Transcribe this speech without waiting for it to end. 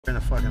In a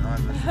fucking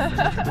home. Look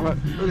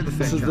at the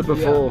This is the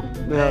before.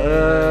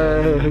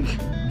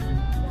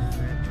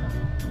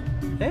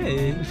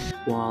 Hey!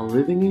 While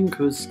living in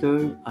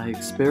Cusco, I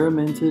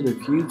experimented a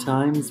few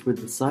times with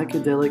the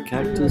psychedelic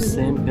cactus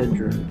San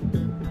Pedro.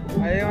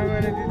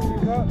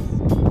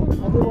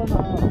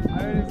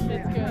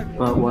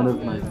 But one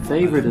of my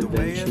favorite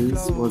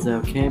adventures was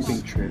our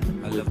camping trip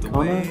with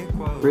Connor,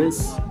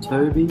 Chris,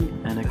 Toby,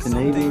 and a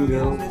Canadian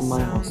girl from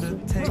my hostel,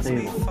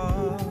 Taylor.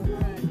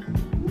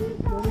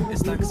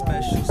 It's like a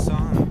special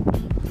song.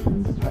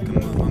 I can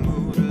move my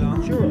mood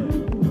along. Sure.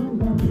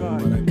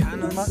 But I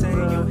cannot say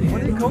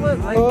What do you call it?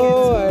 Like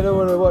Oh, I don't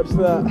want to watch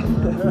that.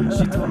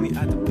 She told me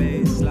at the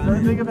baseline.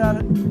 Don't think about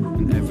it.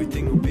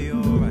 Everything will be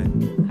alright.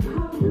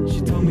 She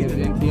told me that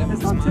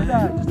It's not too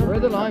bad. Just Where are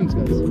the limes,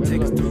 guys? Where are the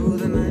take us limes? through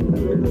the night.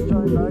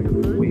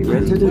 We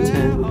rented a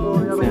tent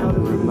and found a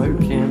remote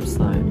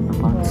campsite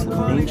amongst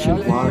some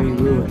ancient Wari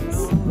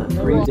ruins that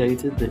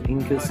predated the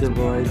Inca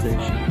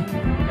civilization.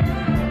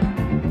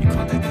 You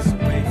can't take this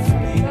away from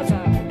me.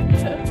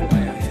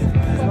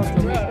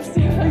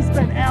 We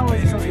spent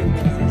hours cooking.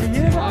 Did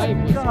you hear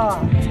that?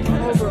 God.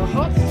 Over a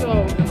hot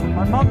stove.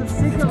 My mother's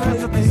secret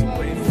recipe.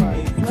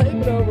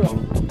 Flame it over.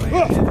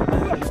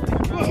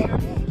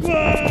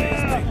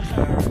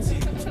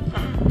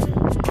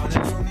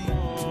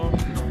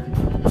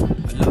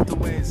 I love the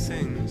way it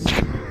sings.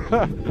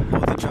 All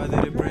the joy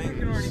that it brings. I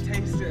can already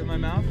taste it in my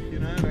mouth, you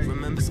know? Like,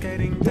 Remember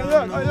skating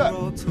down on the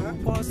road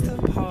towards the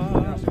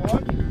park.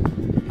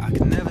 I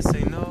can never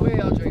say no.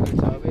 I'll drink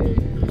with Toby.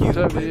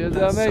 Toby, is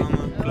that mate?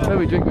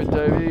 Toby, drink with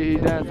Toby, he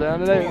danced down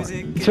today.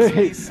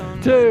 3,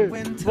 2,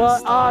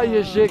 1, ah,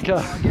 you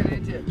shaker.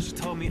 She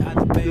told me at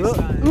the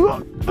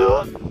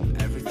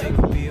baseline. Everything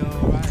will be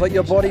alright. It's like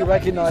your body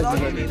recognizes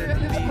it.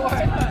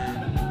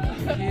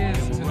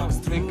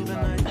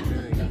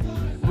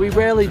 We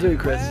rarely do,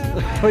 Chris.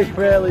 We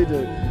rarely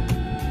do.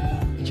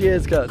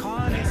 Cheers, cuz.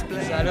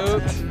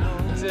 Salute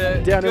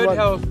to Down in good one.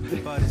 health.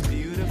 But it's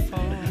beautiful.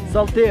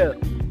 Saltier.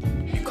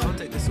 You can't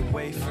take this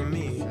away from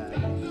me.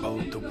 Oh,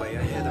 the way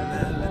I hear the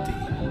melody.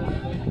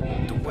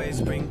 The way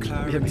spring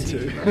clarity. Yeah, me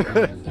too.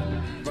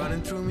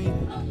 Running through me.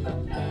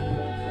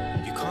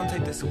 You can't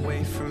take this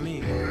away from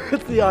me.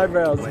 It's the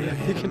eyebrows.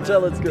 You can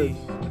tell it's good.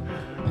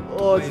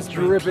 Oh, it's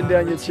dripping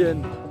down your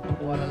chin.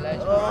 What a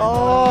legend.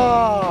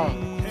 Oh!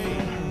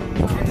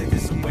 You can't take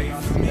this away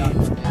from me.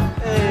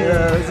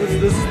 Yeah,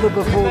 this is the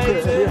before.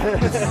 Yes.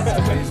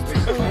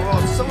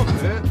 Oh, some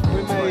of it.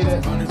 We made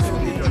it. Running through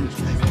me. You can't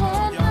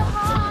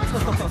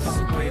take this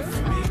away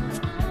from me.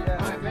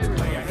 The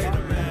way I hear the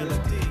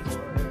melody.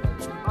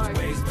 The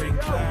way spring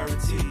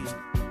clarity.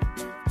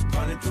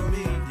 Running through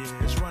me.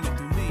 Yeah, it's running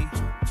through me.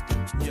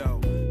 Yo,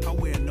 I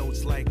wear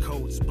notes like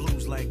coats,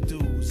 blues like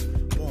dudes.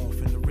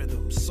 Warmth in the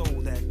rhythm,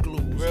 soul that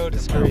glues. Real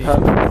discreet.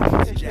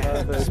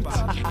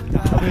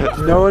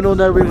 No one will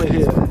know we were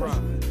here.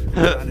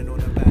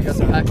 Got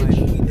the package.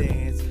 We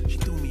dance. She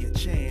threw me a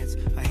chance.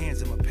 Her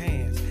hands in my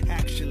pants.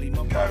 Actually,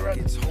 my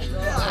pockets hold Oh,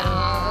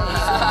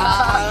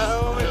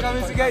 we're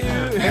coming to get you.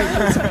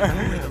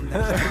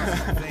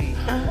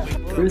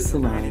 Chris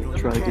and I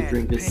tried to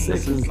drink a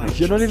second cup,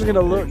 You're not even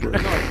gonna look. and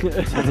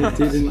it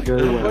didn't go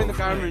Point well. the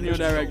camera in your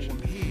direction.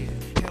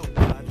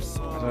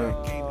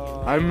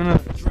 I'm gonna.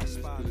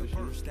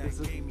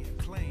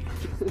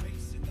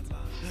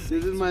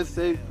 This is my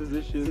safe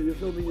position. You're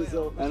filming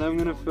yourself. And I'm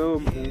gonna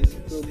film. This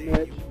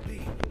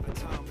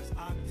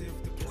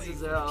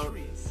is our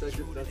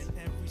second.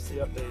 That's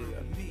yep. There you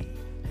go.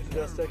 This is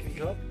our second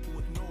cup.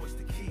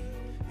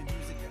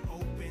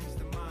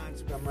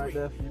 I'm right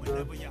there for you,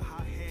 bro.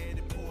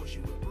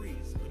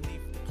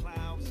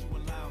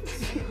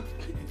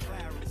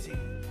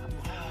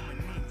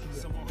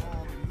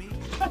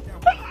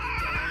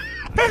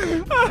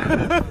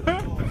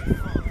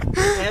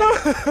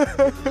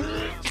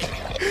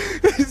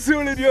 It's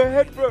all in your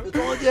head, bro.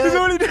 It's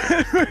all in your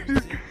head, bro.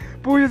 Just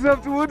pull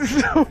yourself towards the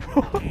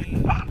snowball.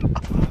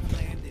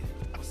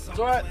 It's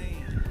alright.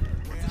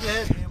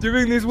 Do you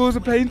think these walls are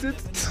painted?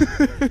 Do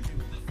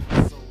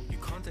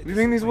you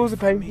think these walls are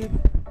painted?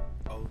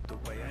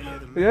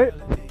 Yeah?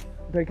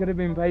 They could have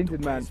been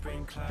painted, man.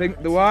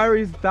 Think the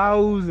Wari is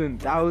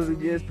thousand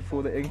years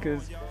before the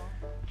Incas.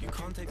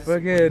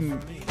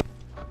 Fucking.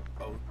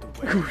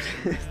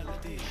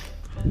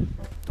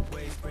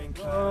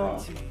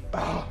 Oh,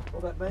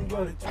 that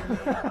mango.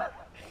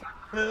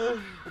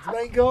 It's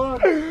mango.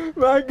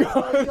 Man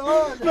gone!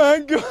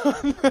 Man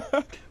gone!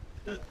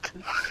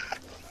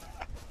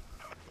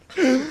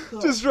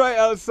 Just right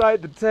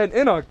outside the tent,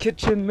 in our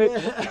kitchen, Mick.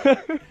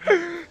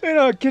 In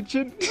our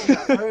kitchen.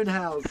 Own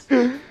house.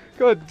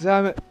 God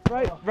damn it!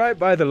 Right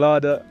by the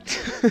larder.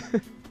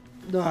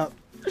 No,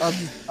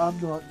 I'm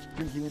not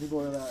drinking any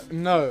more of that.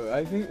 No,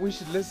 I think we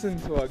should listen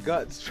to our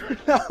guts from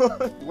now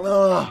on.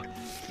 Oh,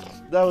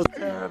 that was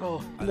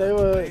terrible. They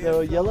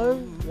were yellow.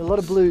 A lot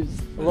of blues.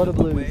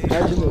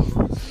 Imagine it.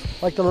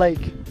 Like the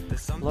lake.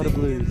 A lot of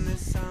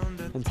blues.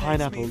 And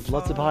pineapples.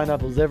 Lots of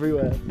pineapples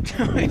everywhere.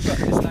 Tell me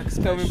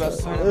about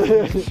some.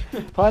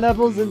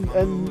 Pineapples and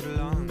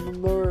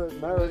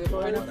marijuana.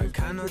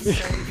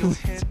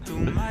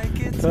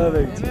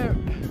 Perfect.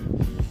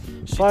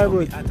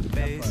 Firewood.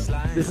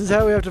 This is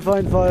how we have to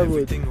find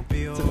firewood.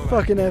 It's a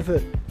fucking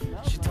effort.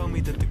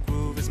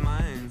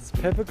 It's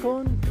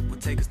peppercorn?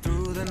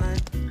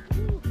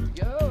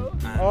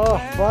 Oh,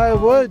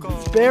 firewood.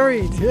 It's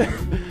buried.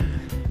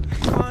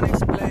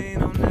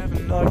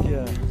 Fuck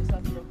yeah.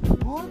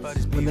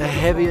 When they're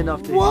heavy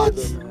enough to What?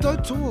 hit them.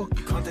 Don't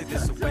talk. Like,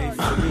 this is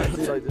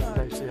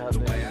actually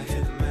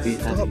happening. We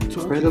had an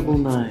incredible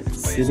night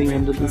sitting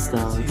under the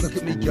stars Look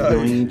at me and go.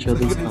 enjoying each Look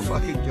other's at me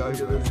company.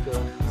 fucking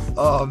go.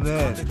 Oh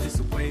man.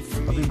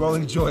 I've been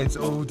rolling joints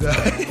all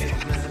day.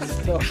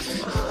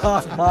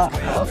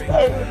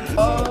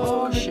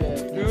 Oh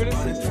shit. Who would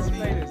have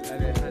anticipated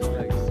that it had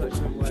like such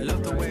a wide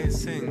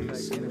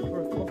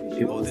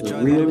It was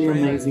a really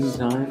amazing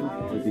time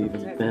with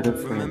even better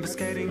friends.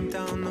 Skating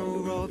down the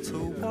road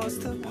towards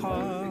the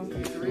park.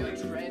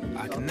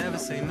 I can never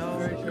say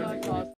no.